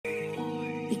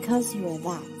Because you are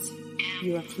that,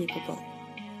 you are capable,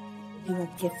 you are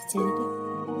gifted,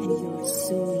 and you are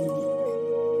so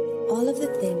unique. All of the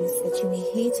things that you may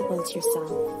hate about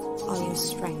yourself are your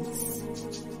strengths.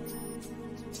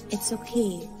 It's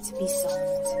okay to be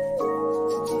soft.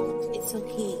 It's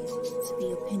okay to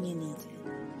be opinionated.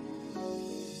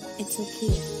 It's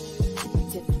okay to be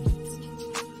different.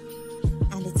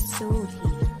 And it's so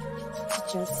okay to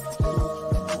just be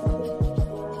you.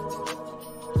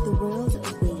 The world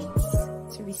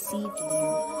awaits to receive you.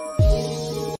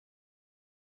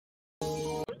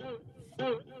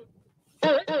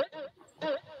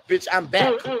 Bitch, I'm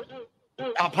back.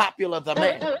 How popular the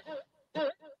man.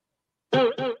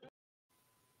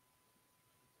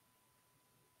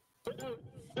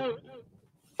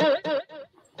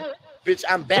 Bitch,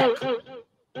 I'm back.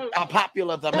 How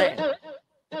popular the man.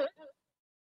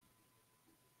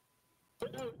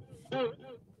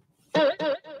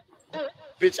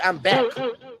 Bitch, I'm back.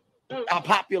 How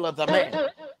popular the man.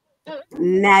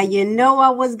 Now you know I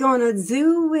was gonna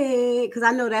do it because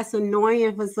I know that's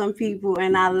annoying for some people,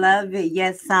 and I love it.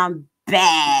 Yes, I'm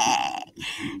back.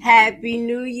 Happy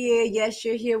New Year. Yes,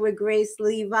 you're here with Grace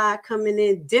Levi coming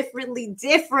in differently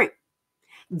different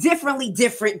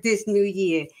this new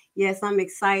year. Yes, I'm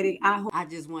excited. I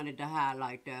just wanted to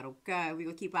highlight that. Okay, we're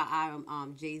gonna keep our eye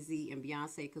on Jay-Z and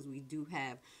Beyonce because we do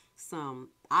have some,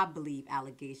 I believe,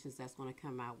 allegations that's gonna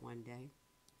come out one day.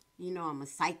 You know I'm a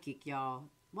psychic, y'all.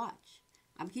 Watch.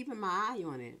 I'm keeping my eye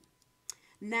on it.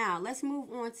 Now, let's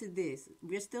move on to this.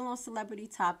 We're still on celebrity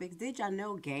topics. Did y'all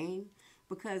know Game?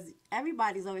 Because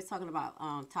everybody's always talking about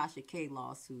Tasha K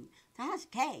lawsuit. Tasha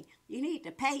K, you need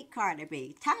to pay Cardi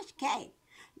B. Tasha K,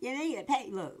 you need to pay.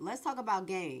 Look, let's talk about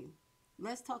Game.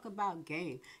 Let's talk about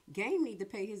Game. Game need to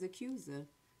pay his accuser.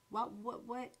 What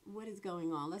is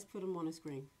going on? Let's put him on the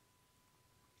screen.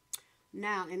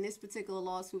 Now, in this particular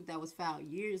lawsuit that was filed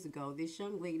years ago, this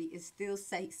young lady is still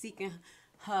seeking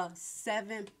her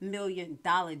 $7 million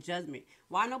judgment.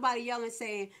 Why nobody yelling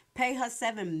saying, pay her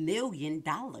 $7 million,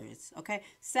 okay?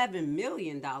 $7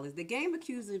 million. The Game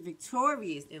accuser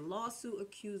victorious in lawsuit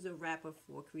accuser rapper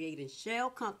for creating shell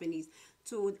companies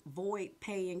to avoid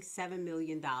paying $7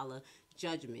 million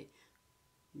judgment.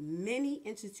 Many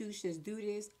institutions do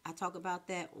this. I talk about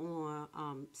that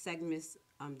on segments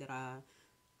that I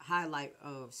highlight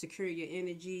of secure your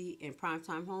energy and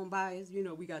primetime home buyers. You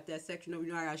know, we got that section over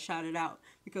there. I got to shout it out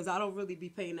because I don't really be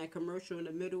paying that commercial in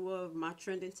the middle of my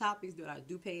trending topics, but I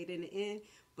do pay it in the end.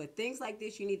 But things like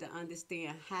this, you need to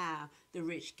understand how the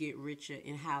rich get richer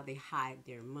and how they hide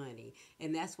their money.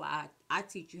 And that's why I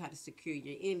teach you how to secure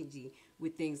your energy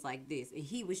with things like this. And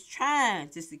he was trying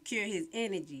to secure his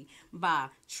energy by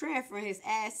transferring his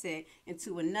asset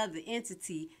into another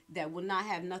entity that will not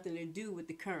have nothing to do with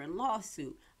the current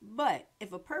lawsuit. But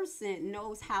if a person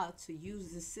knows how to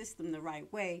use the system the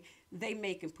right way, they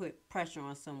make and put pressure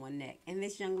on someone's neck. And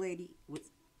this young lady was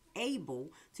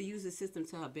able to use the system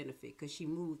to her benefit because she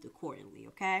moved accordingly,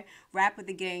 okay? Rapper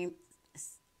The Game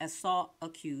assault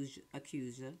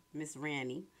accuser, Miss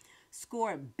Randy,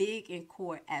 scored big in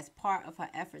court as part of her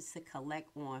efforts to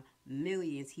collect on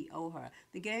millions he owed her.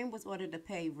 The Game was ordered to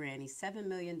pay Randy $7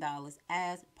 million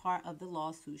as part of the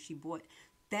lawsuit she brought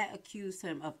that accused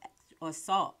him of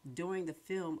assault during the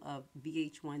film of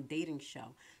VH1 dating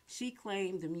show. She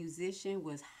claimed the musician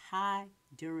was high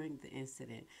during the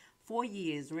incident. For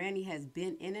years, Randy has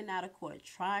been in and out of court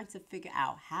trying to figure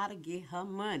out how to get her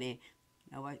money.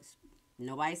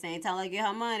 Nobody saying tell her to get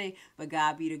her money, but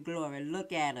God be the glory.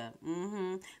 Look at her.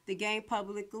 The Game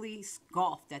publicly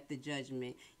scoffed at the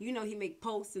judgment. You know, he make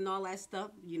posts and all that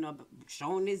stuff, you know,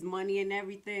 showing his money and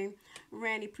everything.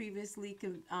 Randy previously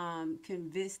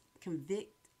convinced,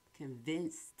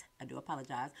 I do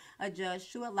apologize, a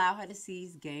judge to allow her to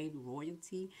seize Game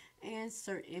royalty and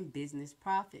certain business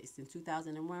profits. In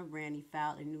 2001, Randy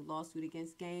filed a new lawsuit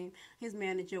against Game, his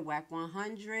manager, Whack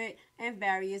 100, and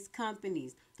various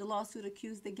companies. The lawsuit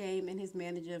accused the Game and his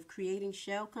manager of creating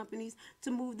shell companies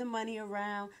to move the money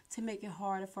around to make it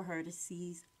harder for her to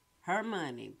seize her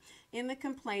money. In the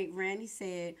complaint, Randy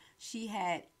said she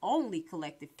had only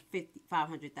collected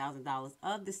 $500,000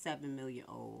 of the $7 million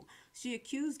owed. She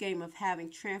accused Game of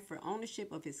having transferred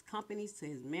ownership of his companies to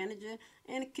his manager.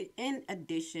 And in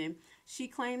addition, she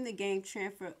claimed the Game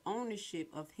transferred ownership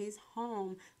of his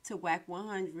home to Whack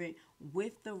 100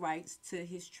 with the rights to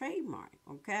his trademark.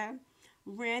 Okay,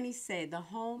 Randy said the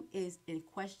home is in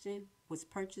question was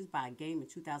purchased by a Game in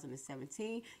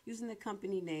 2017 using the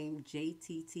company name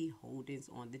JTT Holdings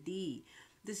on the deed.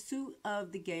 The suit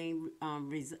of the game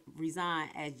resigned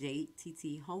as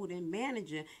JTT Holding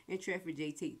manager and transferred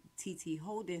JTT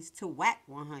Holdings to WAC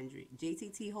 100.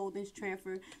 JTT Holdings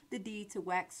transferred the deed to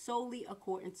WAC solely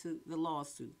according to the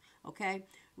lawsuit. Okay,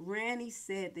 Randy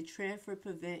said the transfer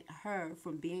prevent her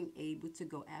from being able to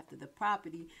go after the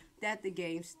property that the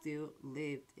game still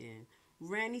lived in.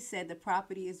 Randy said the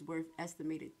property is worth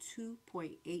estimated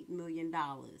 $2.8 million.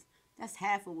 That's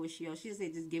half of what she owes. She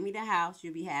said, just give me the house.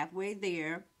 You'll be halfway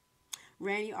there.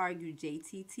 Randy argued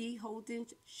JTT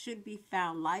Holdings should be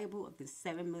found liable of the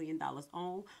 $7 million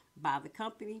owned by the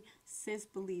company, since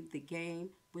believed the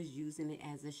game was using it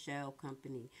as a shell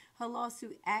company. Her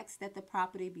lawsuit asks that the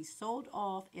property be sold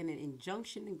off in an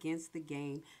injunction against the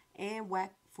game and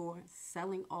WAC for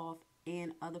selling off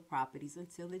and other properties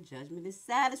until the judgment is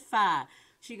satisfied.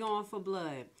 She going for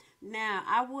blood. Now,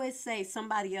 I would say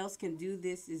somebody else can do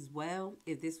this as well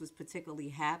if this was particularly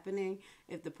happening,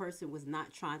 if the person was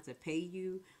not trying to pay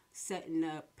you, setting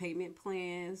up payment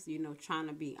plans, trying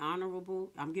to be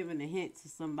honorable. I'm giving a hint to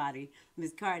somebody,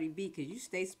 Miss Cardi B, because you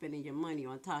stay spending your money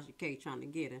on Tasha K trying to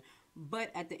get her.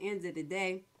 But at the end of the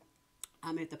day,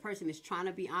 if the person is trying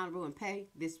to be honorable and pay,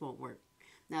 this won't work.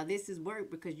 Now, this is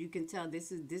work because you can tell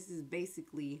this is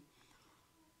basically,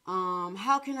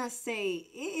 how can I say,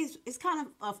 it's kind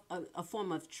of a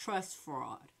form of trust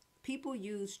fraud. People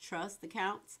use trust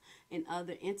accounts and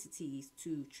other entities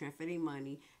to transfer their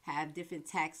money, have different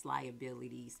tax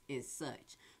liabilities and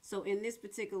such. So in this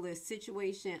particular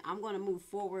situation, I'm going to move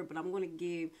forward, but I'm going to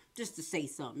give, just to say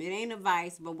something. It ain't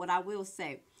advice, but what I will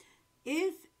say,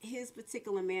 if his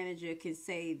particular manager can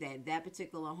say that that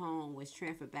particular home was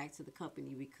transferred back to the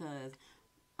company because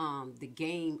the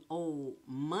game owed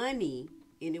money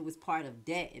and it was part of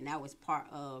debt, and that was part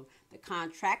of the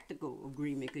contractual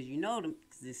agreement, because them,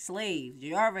 the slaves,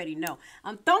 you already know.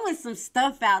 I'm throwing some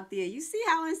stuff out there. You see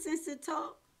how insensitive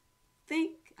talk?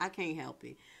 Think? I can't help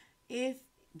it. If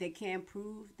they can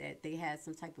prove that they had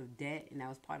some type of debt and that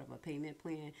was part of a payment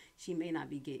plan, she may not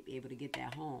be able to get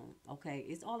that home. Okay,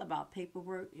 it's all about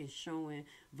paperwork and showing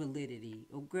validity.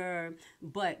 Okay,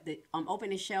 but the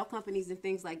opening shell companies and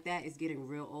things like that is getting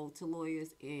real old to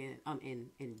lawyers and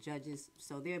judges,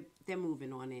 so they're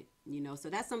moving on it. So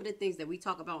that's some of the things that we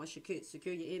talk about on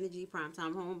Secure Your Energy,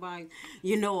 Primetime Home Buying.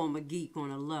 I'm a geek on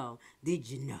the low. Did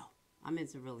you know I'm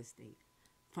into real estate?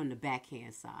 From the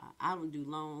backhand side, I don't do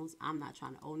loans. I'm not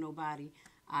trying to owe nobody.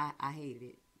 I hate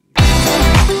it.